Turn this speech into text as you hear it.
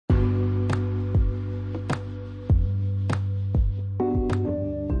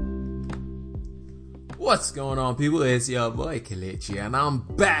What's going on, people? It's your boy Kelechi, and I'm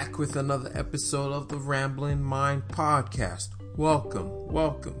back with another episode of the Rambling Mind Podcast. Welcome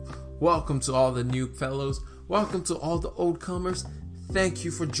to all the new fellows. Welcome to all the old comers. Thank you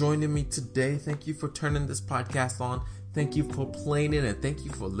for joining me today. Thank you for turning this podcast on. Thank you for playing it, and thank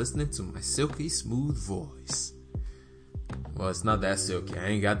you for listening to my silky smooth voice. Well, it's not that silky. I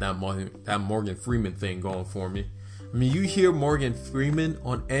ain't got that Morgan Freeman thing going for me. I mean, you hear Morgan Freeman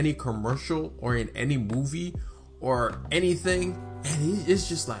on any commercial or in any movie or anything, and it's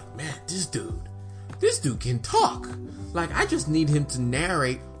just like, man, this dude can talk. Like, I just need him to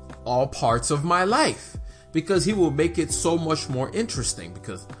narrate all parts of my life because he will make it so much more interesting,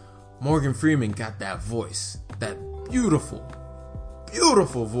 because Morgan Freeman got that voice, that beautiful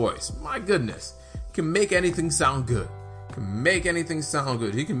voice. My goodness. He can make anything sound good. He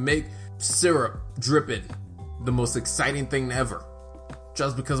can make syrup dripping the most exciting thing ever,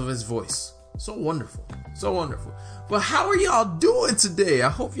 just because of his voice. So wonderful. But how are y'all doing today? I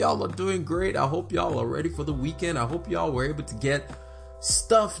hope y'all are doing great. I hope y'all are ready for the weekend. I hope y'all were able to get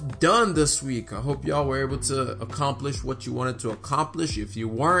stuff done this week. I hope y'all were able to accomplish what you wanted to accomplish. If you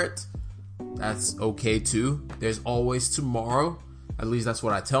weren't, that's okay too. There's always tomorrow. At least that's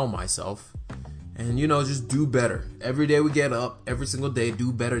what I tell myself. And, just do better. Every day we get up, every single day,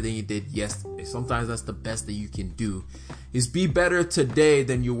 do better than you did yesterday. Sometimes that's the best that you can do, is be better today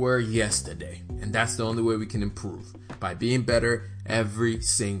than you were yesterday. And that's the only way we can improve, by being better every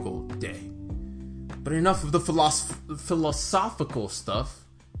single day. But enough of the philosophical stuff.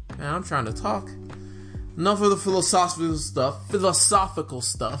 Man, I'm trying to talk. Enough of the philosophical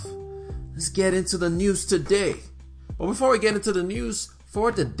stuff. Let's get into the news today. But before we get into the news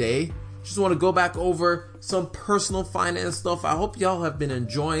for today, just want to go back over some personal finance stuff. I hope y'all have been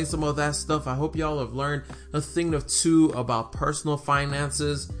enjoying some of that stuff. I hope y'all have learned a thing or two about personal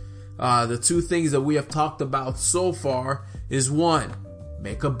finances. The two things that we have talked about so far is, one,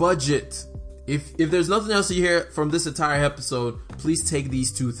 make a budget. If there's nothing else you hear from this entire episode, please take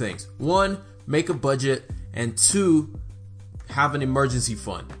these two things. One, make a budget, and two, have an emergency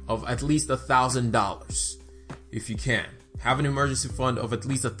fund of at least $1,000 if you can. Have an emergency fund of at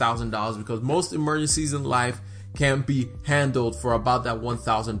least $1,000, because most emergencies in life can be handled for about that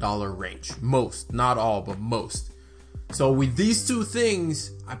 $1,000 range. Most, not all, but most. So with these two things,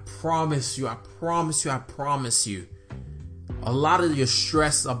 I promise you, a lot of your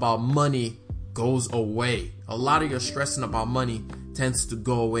stress about money goes away. A lot of your stressing about money tends to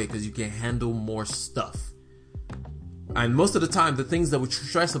go away because you can handle more stuff. And most of the time, the things that we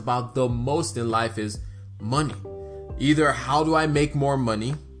stress about the most in life is money. Either how do I make more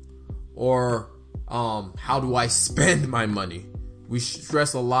money, or how do I spend my money? We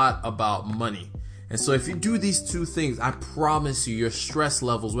stress a lot about money. And so if you do these two things, I promise you, your stress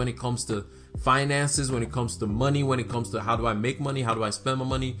levels when it comes to finances, when it comes to money, when it comes to how do I make money, how do I spend my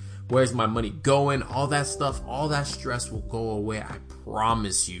money, where's my money going, all that stuff, all that stress will go away. I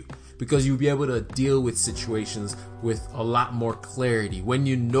promise you. Because you'll be able to deal with situations with a lot more clarity. When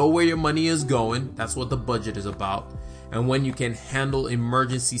you know where your money is going, that's what the budget is about. And when you can handle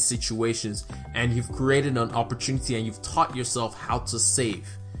emergency situations, and you've created an opportunity and you've taught yourself how to save.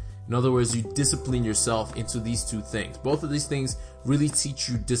 In other words, you discipline yourself into these two things. Both of these things really teach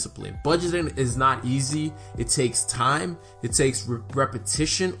you discipline. Budgeting is not easy. It takes time. It takes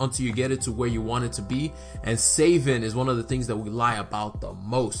repetition until you get it to where you want it to be. And saving is one of the things that we lie about the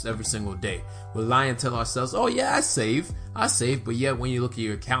most every single day. We lie and tell ourselves, oh yeah, I save. But yet when you look at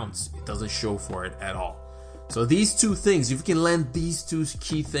your accounts, it doesn't show for it at all. So these two things, if you can land these two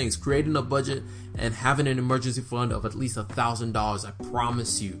key things, creating a budget and having an emergency fund of at least $1,000, I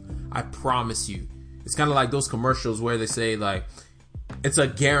promise you. It's kind of like those commercials where they say, like, it's a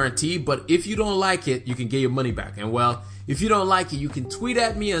guarantee, but if you don't like it, you can get your money back. And well, if you don't like it, you can tweet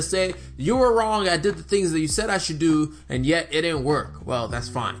at me and say, you were wrong, I did the things that you said I should do, and yet it didn't work. Well, that's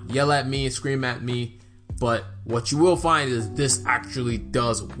fine. Yell at me, scream at me. But what you will find is this actually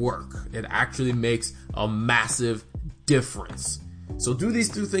does work. It actually makes a massive difference. So do these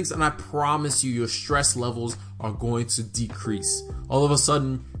two things, and I promise you, your stress levels are going to decrease. All of a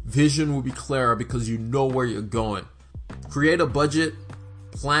sudden, vision will be clearer because you know where you're going. Create a budget,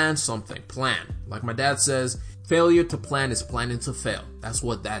 plan something, plan. Like my dad says, failure to plan is planning to fail. That's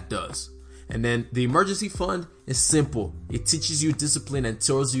what that does. And then the emergency fund is simple. It teaches you discipline and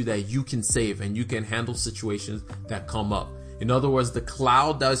tells you that you can save and you can handle situations that come up. In other words, the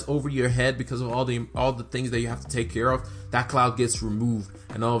cloud that is over your head because of all the things that you have to take care of, that cloud gets removed,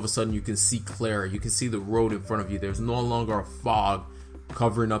 and all of a sudden you can see clearer. You can see the road in front of you. There's no longer a fog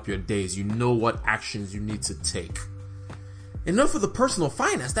covering up your days. You know what actions you need to take. enough of the personal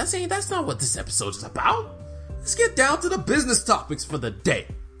finance. That's not what this episode is about. Let's get down to the business topics for the day.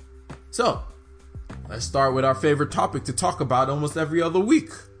 So, let's start with our favorite topic to talk about almost every other week.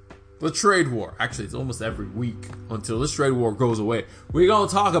 The trade war. Actually, it's almost every week until this trade war goes away. We're going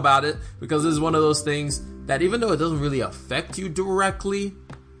to talk about it because this is one of those things that even though it doesn't really affect you directly,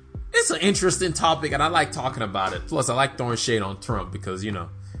 it's an interesting topic and I like talking about it. Plus, I like throwing shade on Trump because,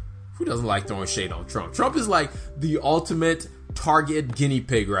 who doesn't like throwing shade on Trump? Trump is like the ultimate target guinea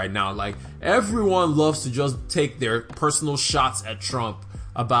pig right now. Like, everyone loves to just take their personal shots at Trump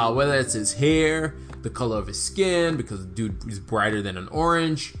about whether it's his hair, the color of his skin, because the dude is brighter than an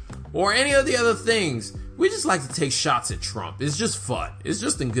orange, or any of the other things. We just like to take shots at Trump. It's just fun. It's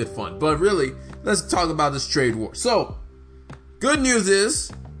just in good fun. But really, let's talk about this trade war. So, good news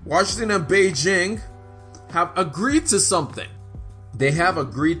is, Washington and Beijing have agreed to something. They have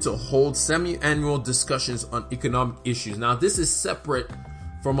agreed to hold semi-annual discussions on economic issues. Now, this is separate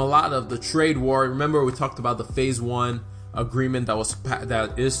from a lot of the trade war. Remember, we talked about the phase 1 agreement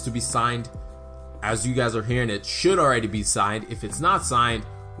that is to be signed. As you guys are hearing, it should already be signed. If it's not signed,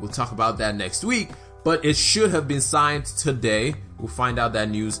 we'll talk about that next week. But it should have been signed today. We'll find out that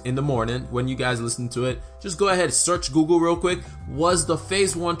news in the morning when you guys listen to it. Just go ahead, search Google real quick. Was the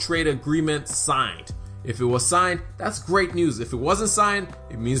phase 1 trade agreement signed? If it was signed, that's great news. If it wasn't signed,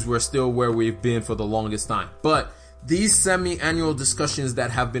 it means we're still where we've been for the longest time. But these semi-annual discussions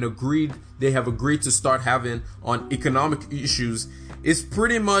that have been agreed, they have agreed to start having on economic issues, is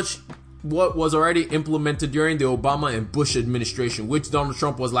pretty much what was already implemented during the Obama and Bush administration, which Donald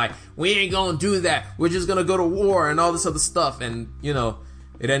Trump was like, we ain't gonna do that. We're just gonna go to war and all this other stuff. And,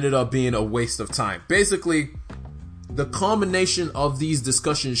 it ended up being a waste of time. Basically, the combination of these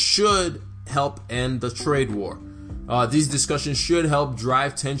discussions should help end the trade war. These discussions should help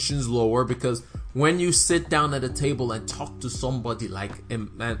drive tensions lower, because when you sit down at a table and talk to somebody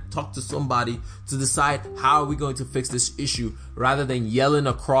to decide how are we going to fix this issue, rather than yelling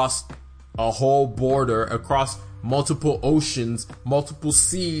across a whole border, across multiple oceans, multiple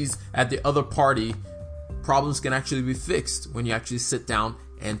seas at the other party, problems can actually be fixed when you actually sit down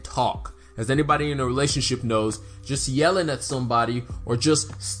and talk. As anybody in a relationship knows, just yelling at somebody or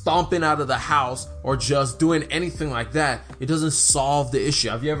just stomping out of the house or just doing anything like that, it doesn't solve the issue.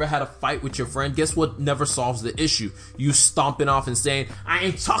 Have you ever had a fight with your friend? Guess what never solves the issue? You stomping off and saying, I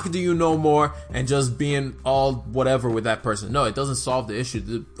ain't talking to you no more, and just being all whatever with that person. No, it doesn't solve the issue.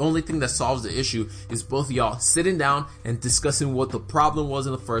 The only thing that solves the issue is both of y'all sitting down and discussing what the problem was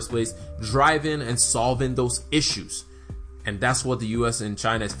in the first place, driving and solving those issues. And that's what the US and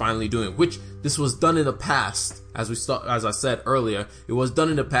China is finally doing, which this was done in the past. As I said earlier, it was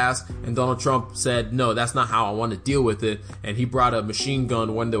done in the past, and Donald Trump said, no, that's not how I want to deal with it. And he brought a machine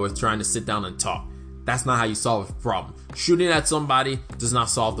gun when they were trying to sit down and talk. That's not how you solve a problem. Shooting at somebody does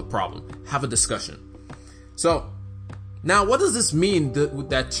not solve the problem. Have a discussion. So, now what does this mean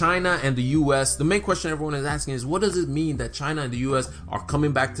that China and the US, the main question everyone is asking is, what does it mean that China and the US are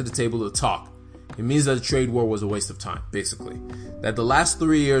coming back to the table to talk? It means that the trade war was a waste of time, basically. That the last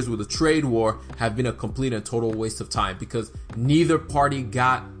 3 years with the trade war have been a complete and total waste of time, because neither party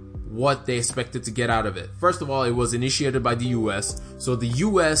got what they expected to get out of it. First of all, it was initiated by the US. So the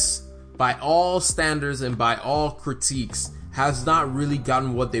US, by all standards and by all critiques, has not really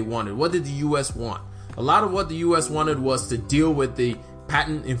gotten what they wanted. What did the US want? A lot of what the US wanted was to deal with the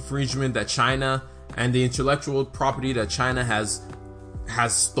patent infringement that China and the intellectual property that China has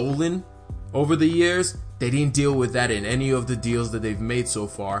stolen over the years. They didn't deal with that in any of the deals that they've made so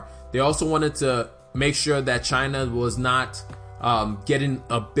far. They also wanted to make sure that China was not getting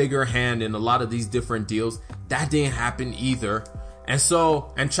a bigger hand in a lot of these different deals. That didn't happen either.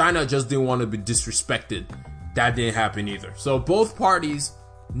 And China just didn't want to be disrespected. That didn't happen either. So both parties,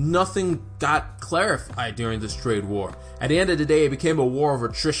 nothing got clarified during this trade war. At the end of the day, it became a war of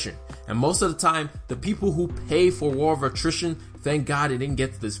attrition. And most of the time, the people who pay for war of attrition, thank God it didn't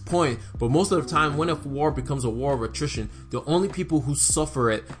get to this point, but most of the time when a war becomes a war of attrition, the only people who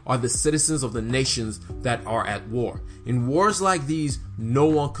suffer it are the citizens of the nations that are at war. In wars like these, no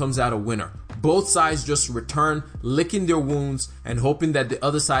one comes out a winner. Both sides just return licking their wounds and hoping that the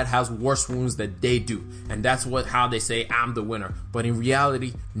other side has worse wounds than they do. And that's how they say, I'm the winner. But in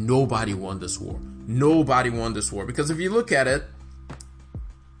reality, nobody won this war. Nobody won this war. Because if you look at it,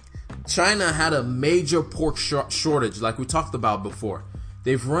 China had a major pork shortage, like we talked about before.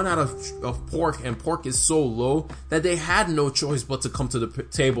 They've run out of pork, and pork is so low that they had no choice but to come to the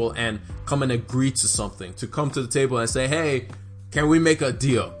table and come and agree to something. To come to the table and say, hey, can we make a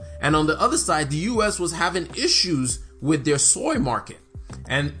deal? And on the other side, the US was having issues with their soy market.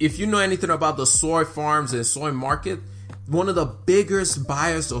 And if you know anything about the soy farms and soy market, one of the biggest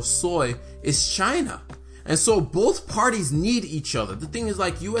buyers of soy is China. And so both parties need each other. The thing is,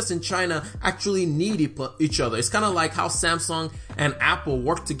 like, US and China actually need each other. It's kind of like how Samsung and Apple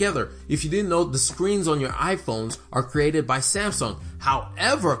work together. If you didn't know, the screens on your iPhones are created by Samsung.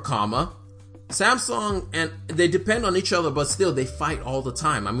 However, Samsung and they depend on each other, but still they fight all the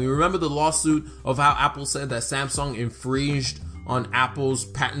time. I mean, remember the lawsuit of how Apple said that Samsung infringed on Apple's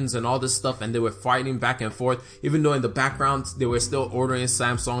patents and all this stuff, and they were fighting back and forth, even though in the background they were still ordering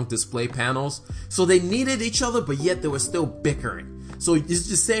Samsung display panels. So they needed each other, but yet they were still bickering. So it's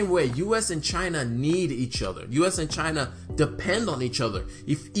the same way. US and China need each other. US and China depend on each other.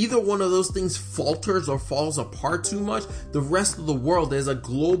 If either one of those things falters or falls apart too much, the rest of the world, there's a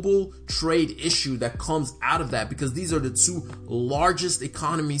global trade issue that comes out of that, because these are the two largest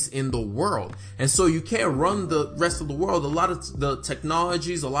economies in the world. And so you can't run the rest of the world. A lot of the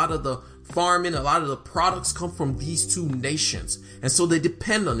technologies, a lot of the farming, a lot of the products come from these two nations. And so they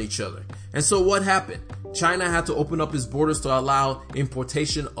depend on each other. And so what happened? China had to open up its borders to allow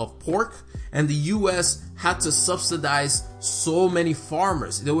importation of pork, and the US had to subsidize so many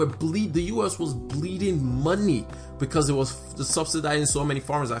farmers. The US was bleeding money because it was subsidizing so many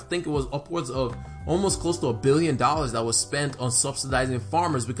farmers. I think it was upwards of almost close to $1 billion that was spent on subsidizing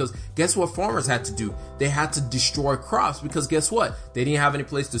farmers, because guess what farmers had to do? They had to destroy crops, because guess what? They didn't have any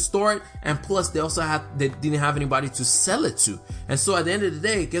place to store it, and plus they didn't have anybody to sell it to. And so at the end of the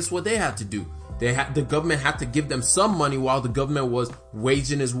day, guess what they had to do? The government had to give them some money while the government was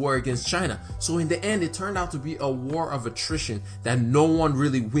waging its war against China. So in the end, it turned out to be a war of attrition that no one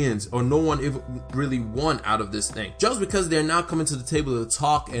really wins, or no one really won out of this thing. Just because they're now coming to the table to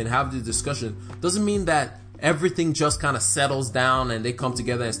talk and have the discussion doesn't mean that everything just kind of settles down and they come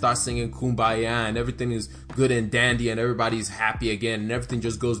together and start singing Kumbaya and everything is good and dandy and everybody's happy again and everything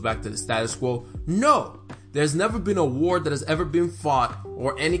just goes back to the status quo. No. There's never been a war that has ever been fought,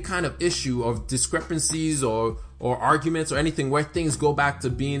 or any kind of issue of discrepancies or arguments or anything where things go back to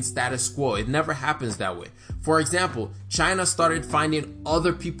being status quo. It never happens that way. For example, China started finding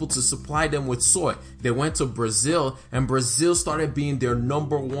other people to supply them with soy. They went to Brazil, and Brazil started being their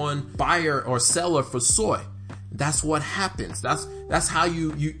number one buyer or seller for soy. That's what happens. That's how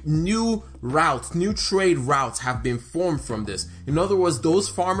new trade routes have been formed from this. In other words, those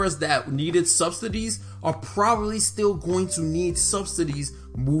farmers that needed subsidies are probably still going to need subsidies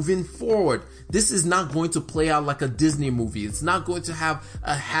moving forward. This is not going to play out like a Disney movie. It's not going to have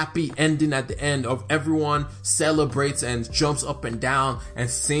a happy ending at the end of everyone celebrates and jumps up and down and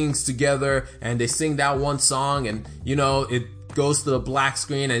sings together, and they sing that one song and, it goes to the black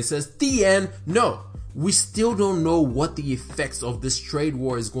screen and it says the end. No. We still don't know what the effects of this trade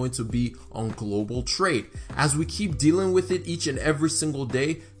war is going to be on global trade. As we keep dealing with it each and every single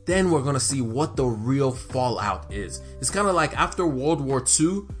day, then we're going to see what the real fallout is. It's kind of like after World War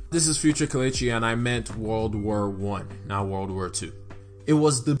II. This is Future Kalechi, and I meant World War I, not World War II. It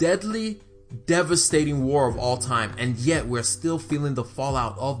was the deadly, devastating war of all time, and yet we're still feeling the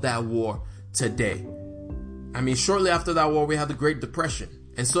fallout of that war today. I mean, shortly after that war, we had the Great Depression.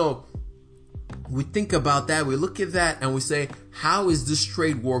 And so we think about that, we look at that, and we say, how is this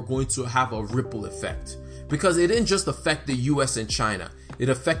trade war going to have a ripple effect? Because it didn't just affect the US and China. It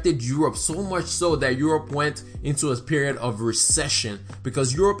affected Europe, so much so that Europe went into a period of recession,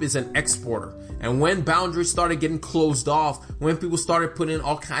 because Europe is an exporter. And when boundaries started getting closed off, when people started putting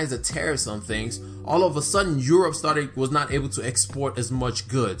all kinds of tariffs on things, all of a sudden Europe was not able to export as much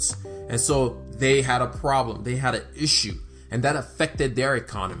goods. And so they had a problem. They had an issue, and that affected their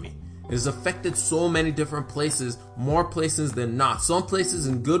economy. It has affected so many different places, more places than not. Some places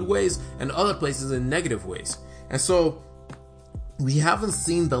in good ways and other places in negative ways. And so we haven't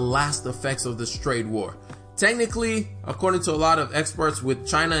seen the last effects of this trade war. Technically, according to a lot of experts, with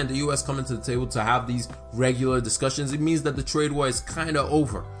China and the US coming to the table to have these regular discussions, it means that the trade war is kind of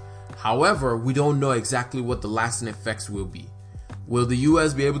over. However, we don't know exactly what the lasting effects will be. Will the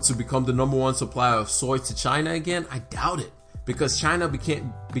US be able to become the number one supplier of soy to China again? I doubt it, because China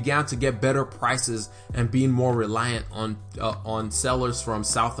began to get better prices and being more reliant on sellers from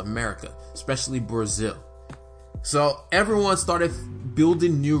South America, especially Brazil. So everyone started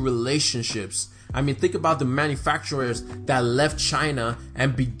building new relationships. I mean, think about the manufacturers that left China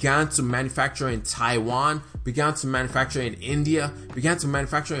and began to manufacture in Taiwan, began to manufacture in India, began to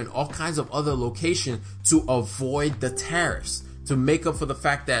manufacture in all kinds of other locations to avoid the tariffs, to make up for the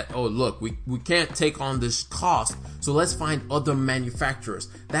fact that, oh, look, we can't take on this cost, so let's find other manufacturers.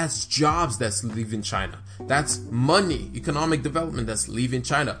 That's jobs that's leaving China. That's money, economic development that's leaving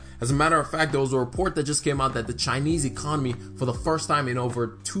China. As a matter of fact, there was a report that just came out that the Chinese economy, for the first time in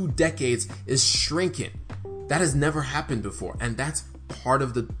over 2 decades, is shrinking. That has never happened before. And that's part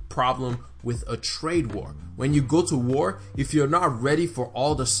of the problem with a trade war. When you go to war, if you're not ready for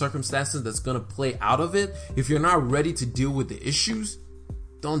all the circumstances that's going to play out of it, if you're not ready to deal with the issues,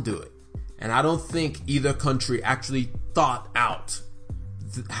 don't do it. And I don't think either country actually thought out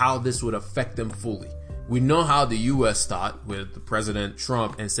how this would affect them fully. We know how the US thought with President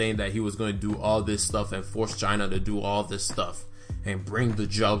Trump and saying that he was going to do all this stuff and force China to do all this stuff and bring the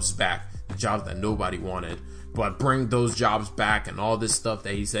jobs back, the jobs that nobody wanted, but bring those jobs back and all this stuff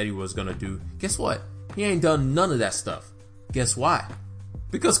that he said he was going to do. Guess what? He ain't done none of that stuff. Guess why?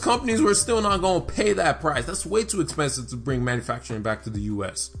 Because companies were still not going to pay that price. That's way too expensive to bring manufacturing back to the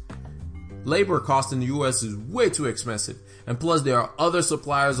US. Labor cost in the US is way too expensive. And plus there are other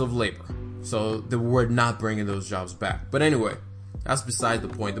suppliers of labor. So we're not bringing those jobs back. But anyway, that's beside the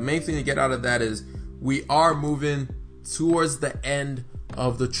point. The main thing to get out of that is we are moving towards the end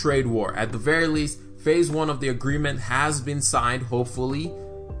of the trade war. At the very least, phase 1 of the agreement has been signed. Hopefully,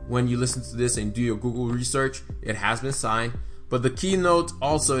 when you listen to this and do your Google research, it has been signed. But the keynote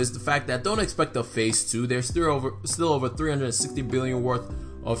also is the fact that don't expect a phase 2. There's still over 360 billion worth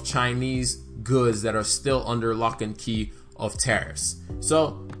of Chinese goods that are still under lock and key of tariffs.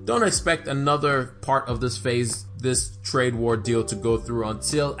 So don't expect another part of this phase, this trade war deal to go through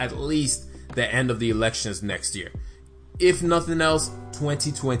until at least the end of the elections next year. If nothing else,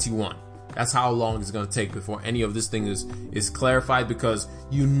 2021. That's how long it's going to take before any of this thing is clarified, because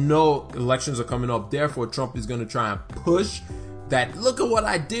you know elections are coming up. Therefore, Trump is going to try and push that, look at what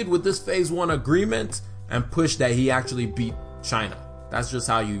I did with this phase 1 agreement, and push that he actually beat China. That's just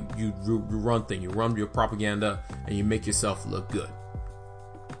how you run things. You run your propaganda and you make yourself look good.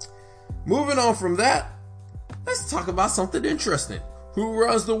 Moving on from that, let's talk about something interesting. Who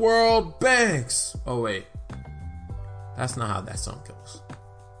runs the world? Banks. Oh wait, that's not how that song goes.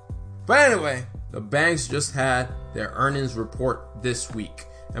 But anyway, the banks just had their earnings report this week.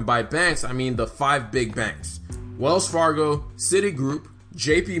 And by banks, I mean the 5 big banks: Wells Fargo, Citigroup,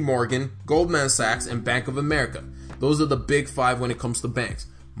 JP Morgan, Goldman Sachs, and Bank of America. Those are the big 5 when it comes to banks.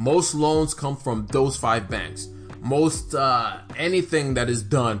 Most loans come from those 5 banks. Most anything that is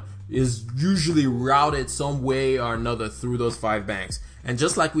done is usually routed some way or another through those 5 banks. And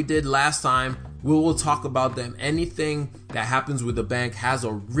just like we did last time, we will talk about them. Anything that happens with the bank has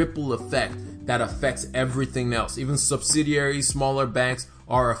a ripple effect that affects everything else. Even subsidiaries, smaller banks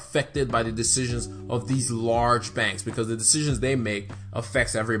are affected by the decisions of these large banks, because the decisions they make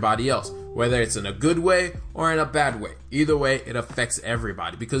affects everybody else, whether it's in a good way or in a bad way. Either way, it affects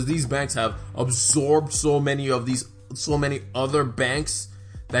everybody, because these banks have absorbed so many other banks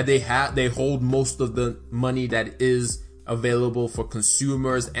that they hold most of the money that is available for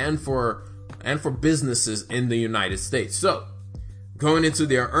consumers and for businesses in the United States. So, going into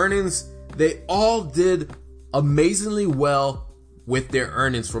their earnings, they all did amazingly well with their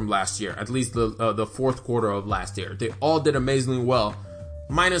earnings from last year, at least the fourth quarter of last year. They all did amazingly well,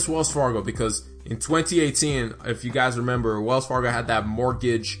 minus Wells Fargo, because in 2018, if you guys remember, Wells Fargo had that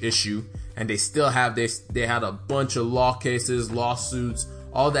mortgage issue, and they still have they had a bunch of law cases, lawsuits,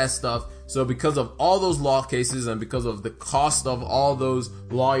 all that stuff. So because of all those law cases and because of the cost of all those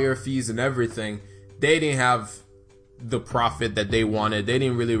lawyer fees and everything, they didn't have the profit that they wanted. They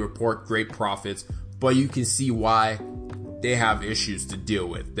didn't really report great profits, but you can see why they have issues to deal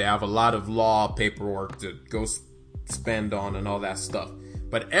with. They have a lot of law paperwork to go spend on and all that stuff.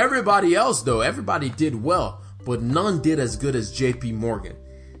 But everybody else, though, everybody did well, but none did as good as JP Morgan.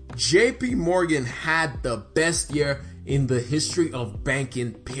 JP Morgan had the best year in the history of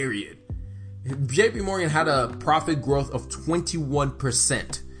banking, period. JP Morgan had a profit growth of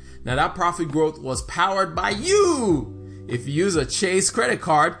 21%. Now that profit growth was powered by you. If you use a Chase credit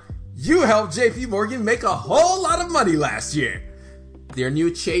card, you helped JP Morgan make a whole lot of money last year. Their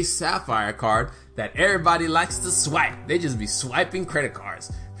new Chase Sapphire card that everybody likes to swipe. They just be swiping credit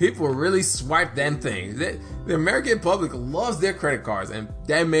cards. People really swipe them things. The American public loves their credit cards, and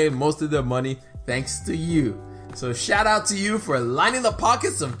they made most of their money thanks to you. So shout out to you for lining the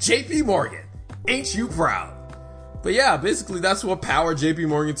pockets of JP Morgan. Ain't you proud? But yeah, basically that's what powered JP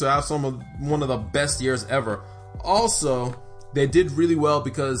Morgan to have one of the best years ever. Also, they did really well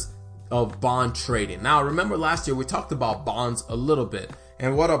because of bond trading. Now, remember last year we talked about bonds a little bit.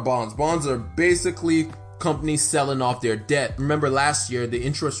 And what are bonds? Bonds are basically companies selling off their debt. Remember last year the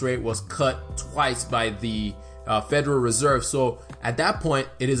interest rate was cut twice by the Federal Reserve. So at that point,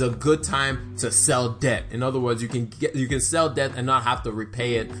 it is a good time to sell debt. In other words, you can sell debt and not have to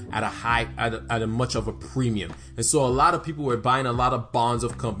repay it at a much of a premium. And so a lot of people were buying a lot of bonds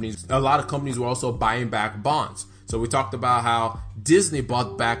of companies. A lot of companies were also buying back bonds. So we talked about how Disney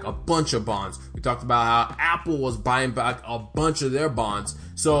bought back a bunch of bonds. We talked about how Apple was buying back a bunch of their bonds.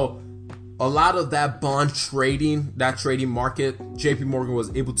 So a lot of that bond trading, that trading market, JP Morgan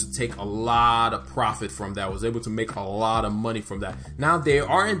was able to take a lot of profit from that, was able to make a lot of money from that. Now, they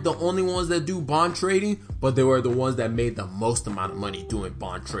aren't the only ones that do bond trading, but they were the ones that made the most amount of money doing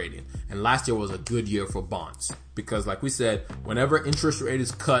bond trading. And last year was a good year for bonds because, like we said, whenever interest rate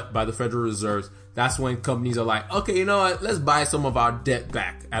is cut by the Federal Reserve, that's when companies are like, okay, you know what, let's buy some of our debt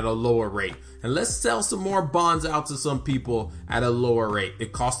back at a lower rate. And let's sell some more bonds out to some people at a lower rate.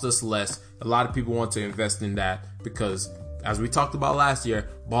 It costs us less. A lot of people want to invest in that because, as we talked about last year,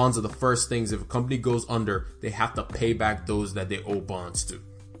 bonds are the first things. If a company goes under, they have to pay back those that they owe bonds to.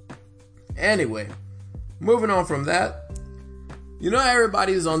 Anyway, moving on from that, you know,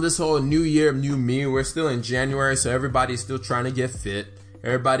 everybody's on this whole new year, new me. We're still in January, so everybody's still trying to get fit.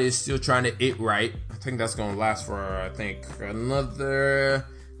 Everybody is still trying to eat right. I think that's going to last for,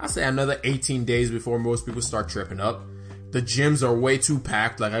 another 18 days before most people start tripping up. The gyms are way too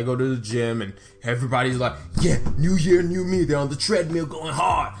packed. Like, I go to the gym and everybody's like, yeah, new year, new me. They're on the treadmill going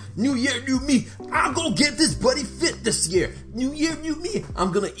hard. New year, new me. I'll go get this buddy fit this year. New year, new me.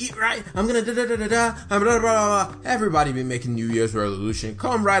 I'm going to eat right. I'm going to da-da-da-da-da. Everybody been making New Year's resolution.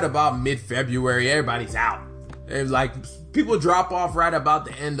 Come right about mid-February, everybody's out. It's like, people drop off right about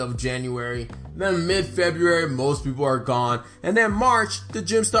the end of January. Then mid-February, most people are gone. And then March, the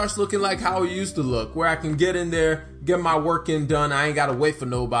gym starts looking like how it used to look, where I can get in there, get my work-in done. I ain't got to wait for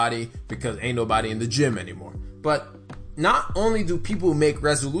nobody because ain't nobody in the gym anymore. But not only do people make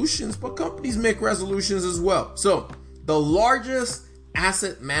resolutions, but companies make resolutions as well. So the largest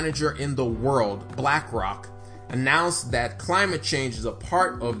asset manager in the world, BlackRock, announced that climate change is a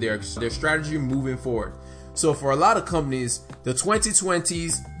part of their strategy moving forward. So for a lot of companies, the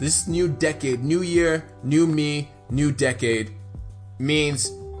 2020s, this new decade, new year, new me, new decade,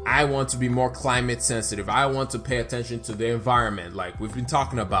 means I want to be more climate sensitive. I want to pay attention to the environment, like we've been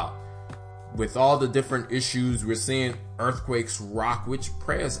talking about. With all the different issues, we're seeing earthquakes rock, which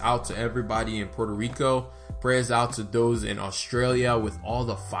prayers out to everybody in Puerto Rico, prayers out to those in Australia with all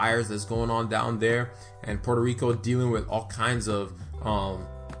the fires that's going on down there, and Puerto Rico dealing with all kinds of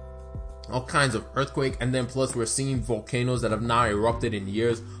earthquake. And then plus we're seeing volcanoes that have not erupted in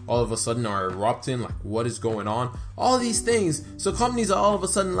years all of a sudden are erupting. Like, what is going on? All these things. So companies are all of a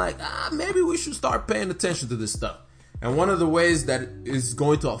sudden like, maybe we should start paying attention to this stuff. And one of the ways that is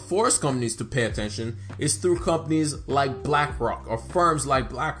going to force companies to pay attention is through companies like BlackRock or firms like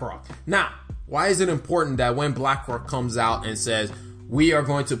BlackRock. Now, why is it important that when BlackRock comes out and says, we are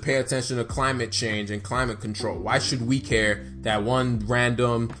going to pay attention to climate change and climate control? Why should we care that one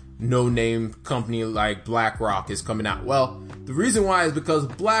random no-name company like BlackRock is coming out? Well, the reason why is because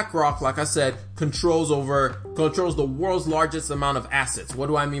BlackRock, like I said, controls the world's largest amount of assets. What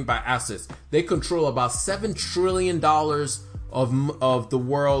do I mean by assets? They control about $7 trillion of the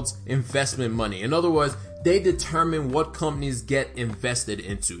world's investment money. In other words, they determine what companies get invested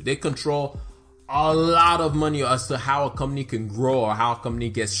into. They control a lot of money as to how a company can grow or how a company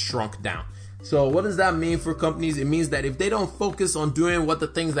gets shrunk down. So what does that mean for companies? It means that if they don't focus on doing what the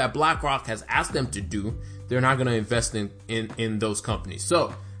things that BlackRock has asked them to do, they're not going to invest in those companies.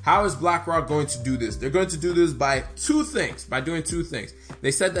 So how is BlackRock going to do this? They're going to do this by doing two things.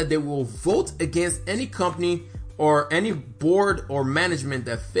 They said that they will vote against any company or any board or management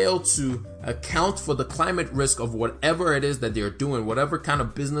that fail to account for the climate risk of whatever it is that they're doing, whatever kind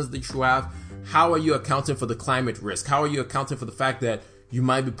of business that you have. How are you accounting for the climate risk? How are you accounting for the fact that you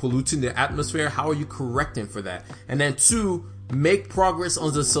might be polluting the atmosphere? How are you correcting for that? And then two, make progress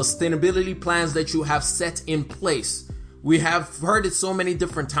on the sustainability plans that you have set in place. We have heard it so many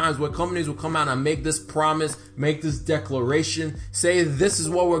different times where companies will come out and make this promise, make this declaration, say this is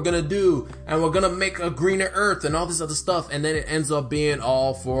what we're going to do, and we're going to make a greener earth and all this other stuff. And then it ends up being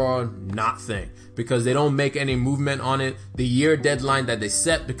all for nothing because they don't make any movement on it. The year deadline that they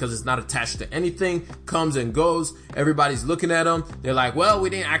set, because it's not attached to anything, comes and goes. Everybody's looking at them. They're like, well, we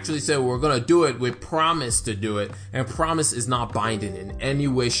didn't actually say we're going to do it. We promised to do it. And promise is not binding in any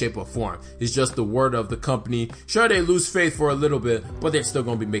way, shape, or form. It's just the word of the company. Sure, they lose faith for a little bit, but they're still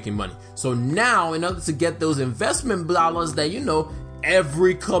going to be making money. So now, in order to get those investment dollars that,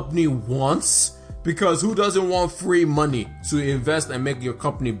 every company wants, because who doesn't want free money to invest and make your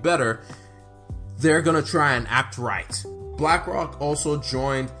company better, they're going to try and act right. BlackRock also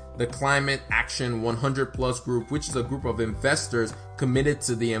joined the Climate Action 100 Plus group, which is a group of investors committed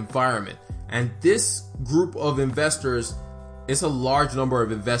to the environment. And this group of investors is a large number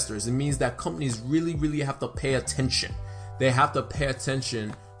of investors. It means that companies really, really have to pay attention. They have to pay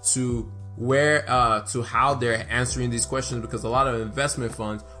attention to how they're answering these questions, because a lot of investment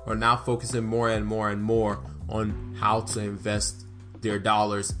funds are now focusing more and more on how to invest their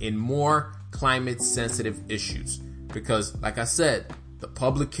dollars in more climate sensitive issues. Because like I said, the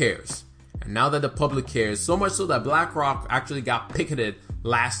public cares. And now that the public cares, so much so that BlackRock actually got picketed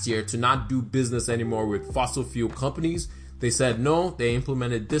last year to not do business anymore with fossil fuel companies. They said no, they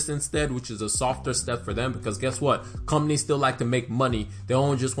implemented this instead, which is a softer step for them, because guess what? Companies still like to make money. They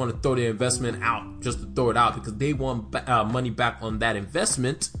don't just want to throw their investment out just to throw it out, because they want money back on that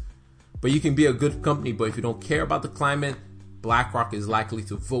investment. But you can be a good company, but if you don't care about the climate, BlackRock is likely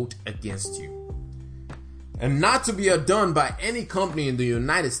to vote against you. And not to be outdone by any company in the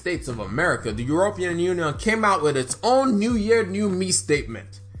United States of America, the European Union came out with its own New Year, New Me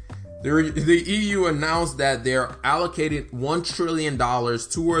statement. The EU announced that they're allocating $1 trillion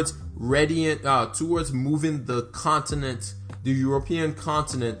towards moving the European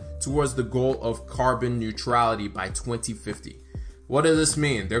continent, towards the goal of carbon neutrality by 2050. What does this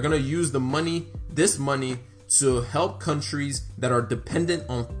mean? They're going to use this money to help countries that are dependent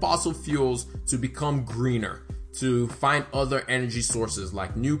on fossil fuels to become greener, to find other energy sources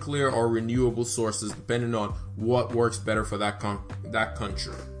like nuclear or renewable sources, depending on what works better for that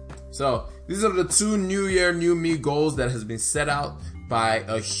country. So these are the two New Year, New Me goals that has been set out by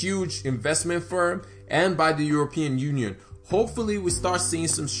a huge investment firm and by the European Union. Hopefully we start seeing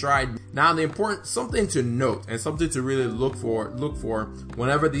some stride. Now something to note and something to really look for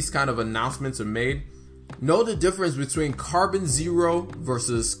whenever these kind of announcements are made. Know the difference between carbon zero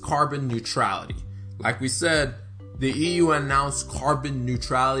versus carbon neutrality. Like we said, the EU announced carbon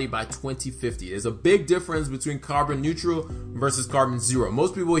neutrality by 2050. There's a big difference between carbon neutral versus carbon zero.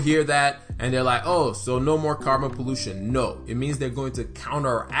 Most people hear that and they're like, oh, so no more carbon pollution. No, it means they're going to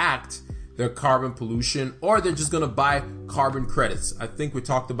counteract their carbon pollution, or they're just going to buy carbon credits. I think we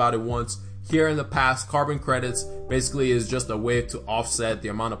talked about it once here in the past. Carbon credits basically is just a way to offset the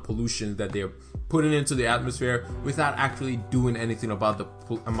amount of pollution that they're putting into the atmosphere without actually doing anything about the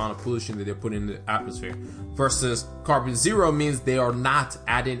amount of pollution that they're putting in the atmosphere. Versus carbon zero means they are not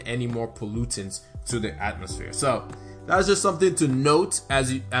adding any more pollutants to the atmosphere. So that's just something to note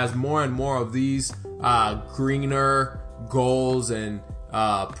as more and more of these greener goals and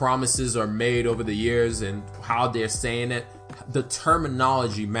promises are made over the years, and how they're saying it. The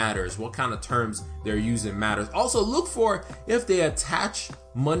terminology matters. What kind of terms they're using matters. Also, look for if they attach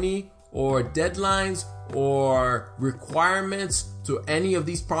money or deadlines or requirements to any of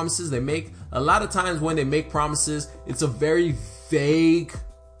these promises they make. A lot of times when they make promises, it's a very vague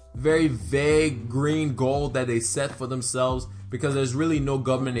green goal that they set for themselves, because there's really no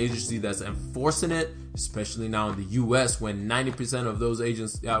government agency that's enforcing it, especially now in the US, when 90% of those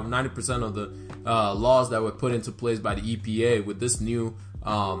agents, 90% of the laws that were put into place by the EPA with this new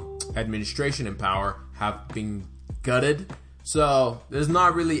administration in power have been gutted. So there's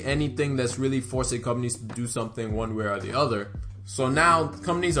not really anything that's really forcing companies to do something one way or the other. So now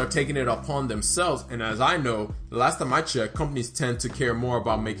companies are taking it upon themselves. And as I know, the last time I checked, companies tend to care more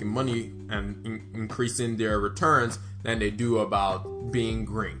about making money and increasing their returns than they do about being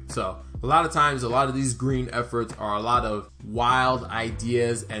green. So a lot of times, a lot of these green efforts are a lot of wild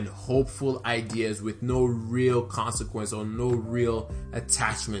ideas and hopeful ideas with no real consequence or no real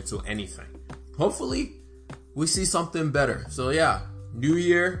attachment to anything. Hopefully, we see something better. So yeah, new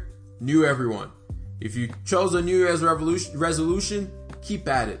year, new everyone. If you chose a New Year's resolution, keep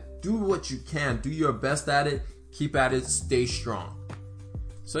at it. Do what you can. Do your best at it. Keep at it. Stay strong.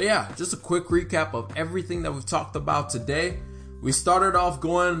 So yeah, just a quick recap of everything that we've talked about today. We started off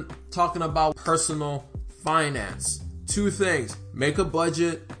talking about personal finance. Two things: make a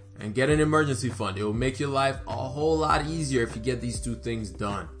budget and get an emergency fund. It will make your life a whole lot easier if you get these two things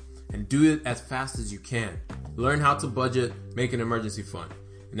done. And do it as fast as you can. Learn how to budget, make an emergency fund.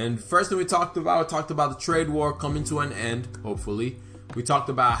 And then the first thing we talked about the trade war coming to an end, hopefully. We talked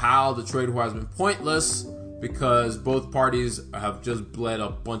about how the trade war has been pointless because both parties have just bled a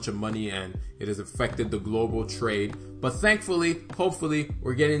bunch of money and it has affected the global trade. But thankfully, hopefully,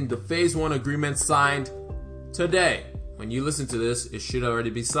 we're getting the phase 1 agreement signed today. When you listen to this, it should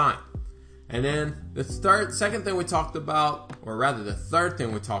already be signed. And then the third thing we talked about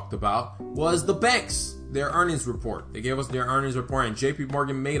was the banks, their earnings report. They gave us their earnings report, and JP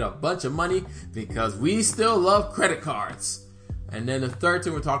Morgan made a bunch of money because we still love credit cards. And then the third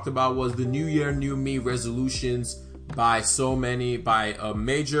thing we talked about was the New Year, New Me resolutions by a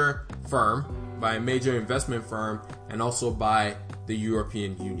major investment firm, and also by the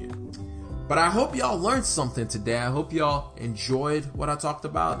European Union. But I hope y'all learned something today. I hope y'all enjoyed what I talked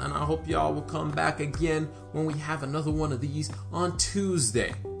about, and I hope y'all will come back again when we have another one of these on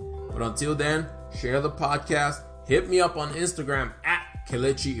Tuesday. But until then, share the podcast. Hit me up on Instagram at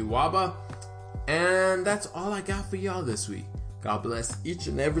Kelechi Iwaba. And that's all I got for y'all this week. God bless each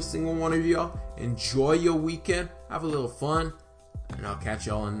and every single one of y'all. Enjoy your weekend. Have a little fun. And I'll catch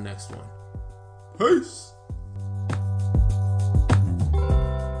y'all in the next one. Peace.